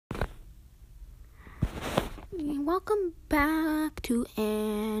Welcome back to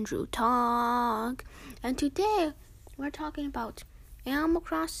Andrew Talk. And today we're talking about Animal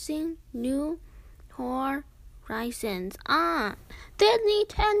Crossing New Horizons on the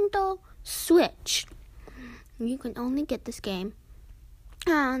Nintendo Switch. You can only get this game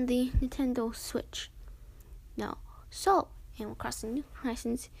on the Nintendo Switch. So Animal Crossing New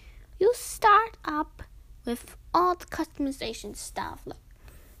Horizons, you start up with all the customization stuff, like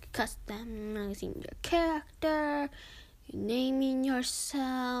customizing your character, naming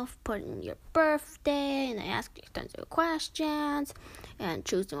yourself, putting your birthday, and they ask you tons of questions, and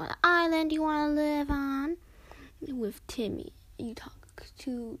choosing what island you want to live on. With Timmy, you talk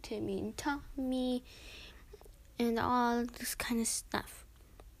to Timmy and Tommy, and all this kind of stuff.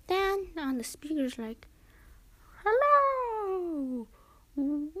 Then on the speakers, like, "Hello!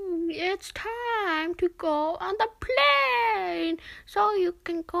 It's time to go on the plane so you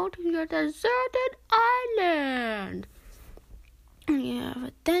can go to your deserted island." Yeah,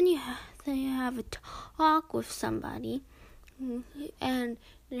 but then they have a talk with somebody, and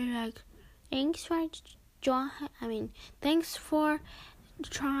they're like, thanks for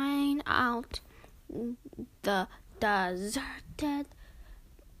trying out the deserted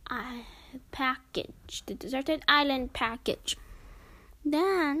package, the deserted island package.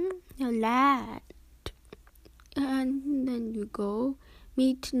 Then you land, and then you go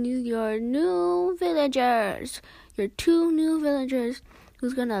meet your new villagers, your 2 new villagers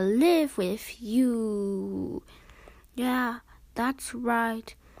who's gonna live with you. Yeah, that's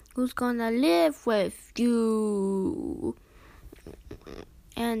right, who's gonna live with you.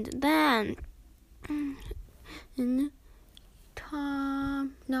 And then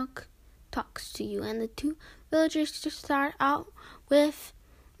Tom Nook talks to you, and the 2 villagers just start out with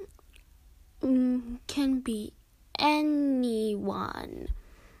can be anyone.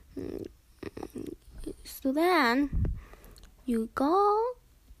 So then you go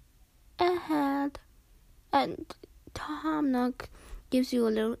ahead, and Tom Nook gives you a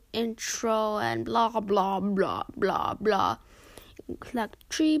little intro and blah blah blah blah blah, collect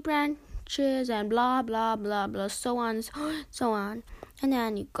tree branches and blah blah blah blah, so on, and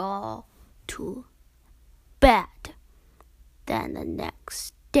then you go to bed. Then the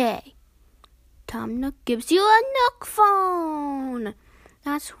next day, Tom Nook gives you a Nook phone.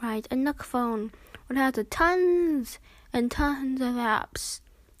 That's right, a Nook phone. It has tons and tons of apps.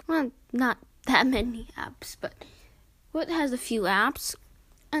 Well, not that many apps, but it has a few apps.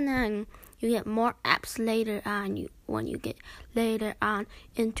 And then you get more apps later on. When you get later on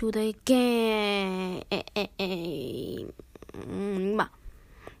into the game.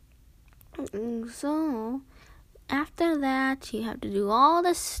 So after that, you have to do all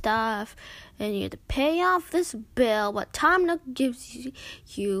this stuff, and you have to pay off this bill what Tom Nook gives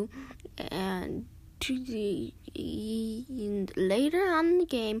you, and later on in the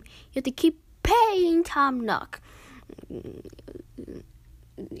game, you have to keep paying Tom Nook,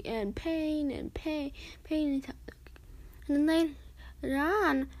 and paying Tom Nook. And then later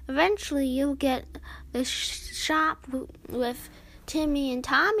on, eventually you'll get the shop with Timmy and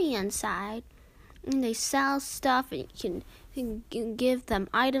Tommy inside. And they sell stuff, and you can give them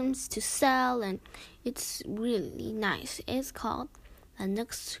items to sell, and it's really nice. It's called the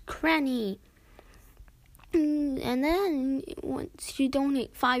Nook's Cranny. And then once you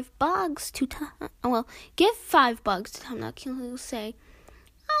donate $5 to give $5 to Tom Nook, he'll say,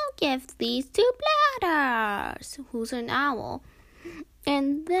 "I'll give these to Bladders," who's an owl.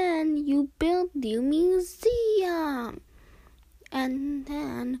 And then you build your museum. And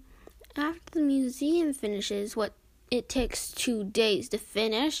then after the museum finishes, what it takes 2 days to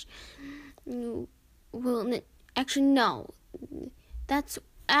finish. Actually, no. That's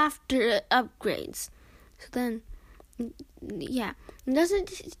after upgrades. So then, yeah, it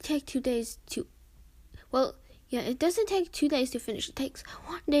doesn't take 2 days to. It doesn't take 2 days to finish. It takes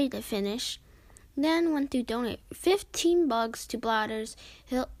 1 day to finish. Then, once you donate $15 to Bladders,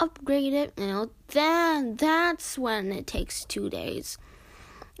 he'll upgrade it, and then that's when it takes 2 days.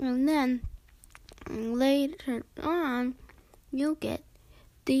 And then later on, you'll get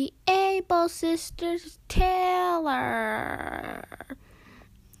the Able Sisters Tailor.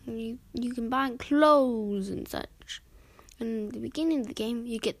 You can buy clothes and such. And at the beginning of the game,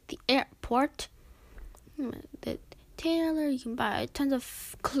 you get the airport. The tailor, you can buy tons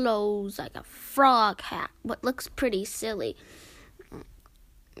of clothes, like a frog hat, what looks pretty silly.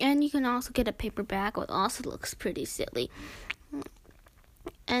 And you can also get a paper bag, what also looks pretty silly.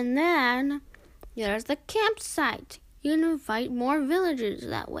 And then there's the campsite. You can invite more villagers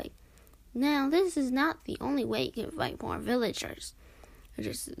that way. Now, this is not the only way you can invite more villagers.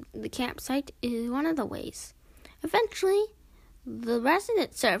 The campsite is one of the ways. Eventually, the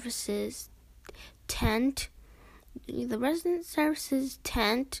resident services tent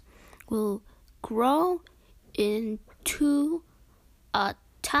will grow into a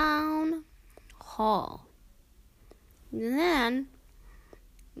town hall. Then,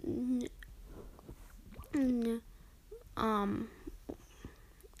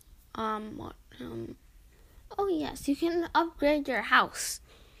 oh yes, you can upgrade your house.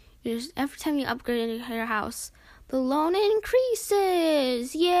 Every time you upgrade your house, the loan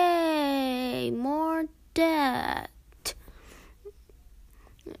increases. Yay! More debt.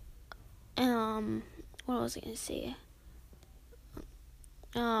 What was I gonna say?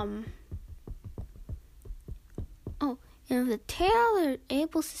 And the Taylor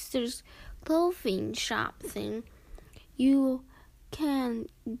Able Sisters clothing shop thing, you can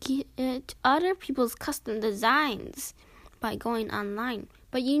get other people's custom designs by going online.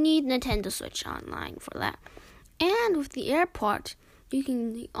 But you need Nintendo Switch Online for that. And with the airport, you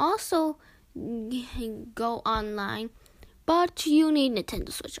can also go online, but you need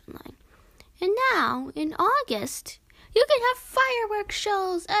Nintendo Switch Online. And now, in August, you can have fireworks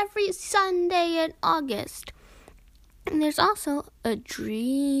shows every Sunday in August. And there's also a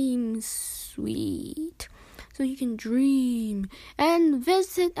dream suite. So you can dream and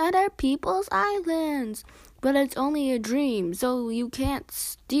visit other people's islands. But it's only a dream, so you can't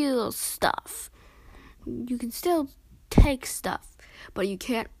steal stuff. You can still take stuff, but you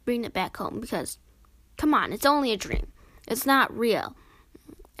can't bring it back home because, come on, it's only a dream. It's not real.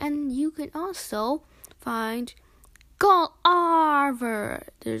 And you can also find Gulliver.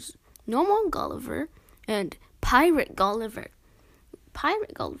 There's normal Gulliver and Pirate Gulliver.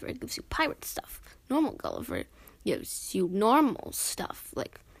 Pirate Gulliver gives you pirate stuff. Normal Gulliver gives you normal stuff,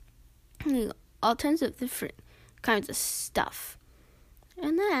 like all kinds of different kinds of stuff.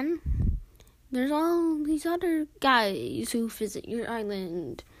 And then there's all these other guys who visit your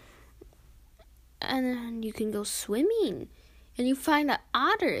island. And then you can go swimming. And you find an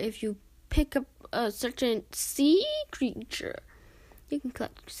otter if you pick up a certain sea creature. You can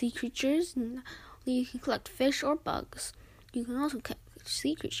collect sea creatures, and you can collect fish or bugs. You can also collect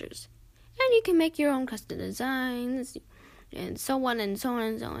sea creatures. And you can make your own custom designs, and so on and so on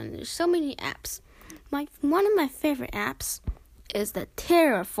and so on. There's so many apps. One of my favorite apps is the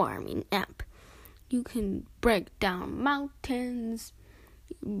terraforming app. You can break down mountains,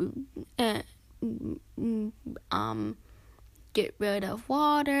 get rid of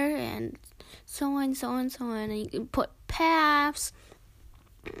water, and so on, so on, so on. And you can put paths.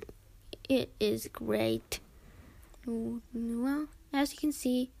 It is great. Well, as you can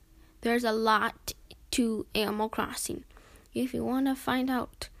see, there's a lot to Animal Crossing. If you want to find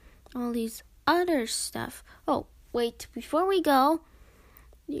out all these other stuff. Oh, wait, before we go,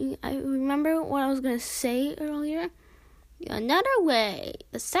 I remember what I was going to say earlier. Another way,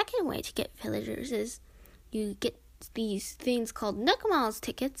 the second way to get villagers is you get these things called Nook Miles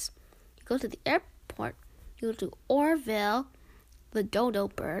tickets. You go to the airport, you go to Orville, the dodo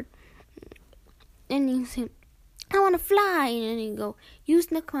bird, and you say, I want to fly, and then you go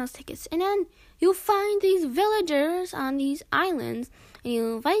use Nook Miles tickets, and then you find these villagers on these islands, and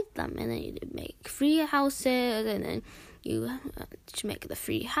you invite them, and then you make free houses, and then you make the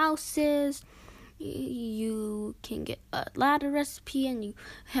free houses. You can get a ladder recipe, and you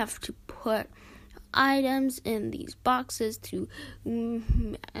have to put items in these boxes to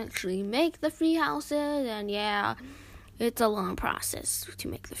actually make the free houses, and yeah, it's a long process to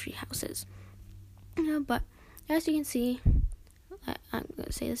make the free houses. But as you can see, I'm going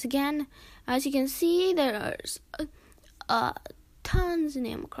to say this again, as you can see, there's tons in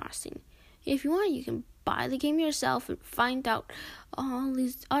Animal Crossing. If you want, you can buy the game yourself and find out all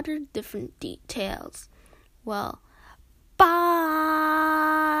these other different details. Well, bye!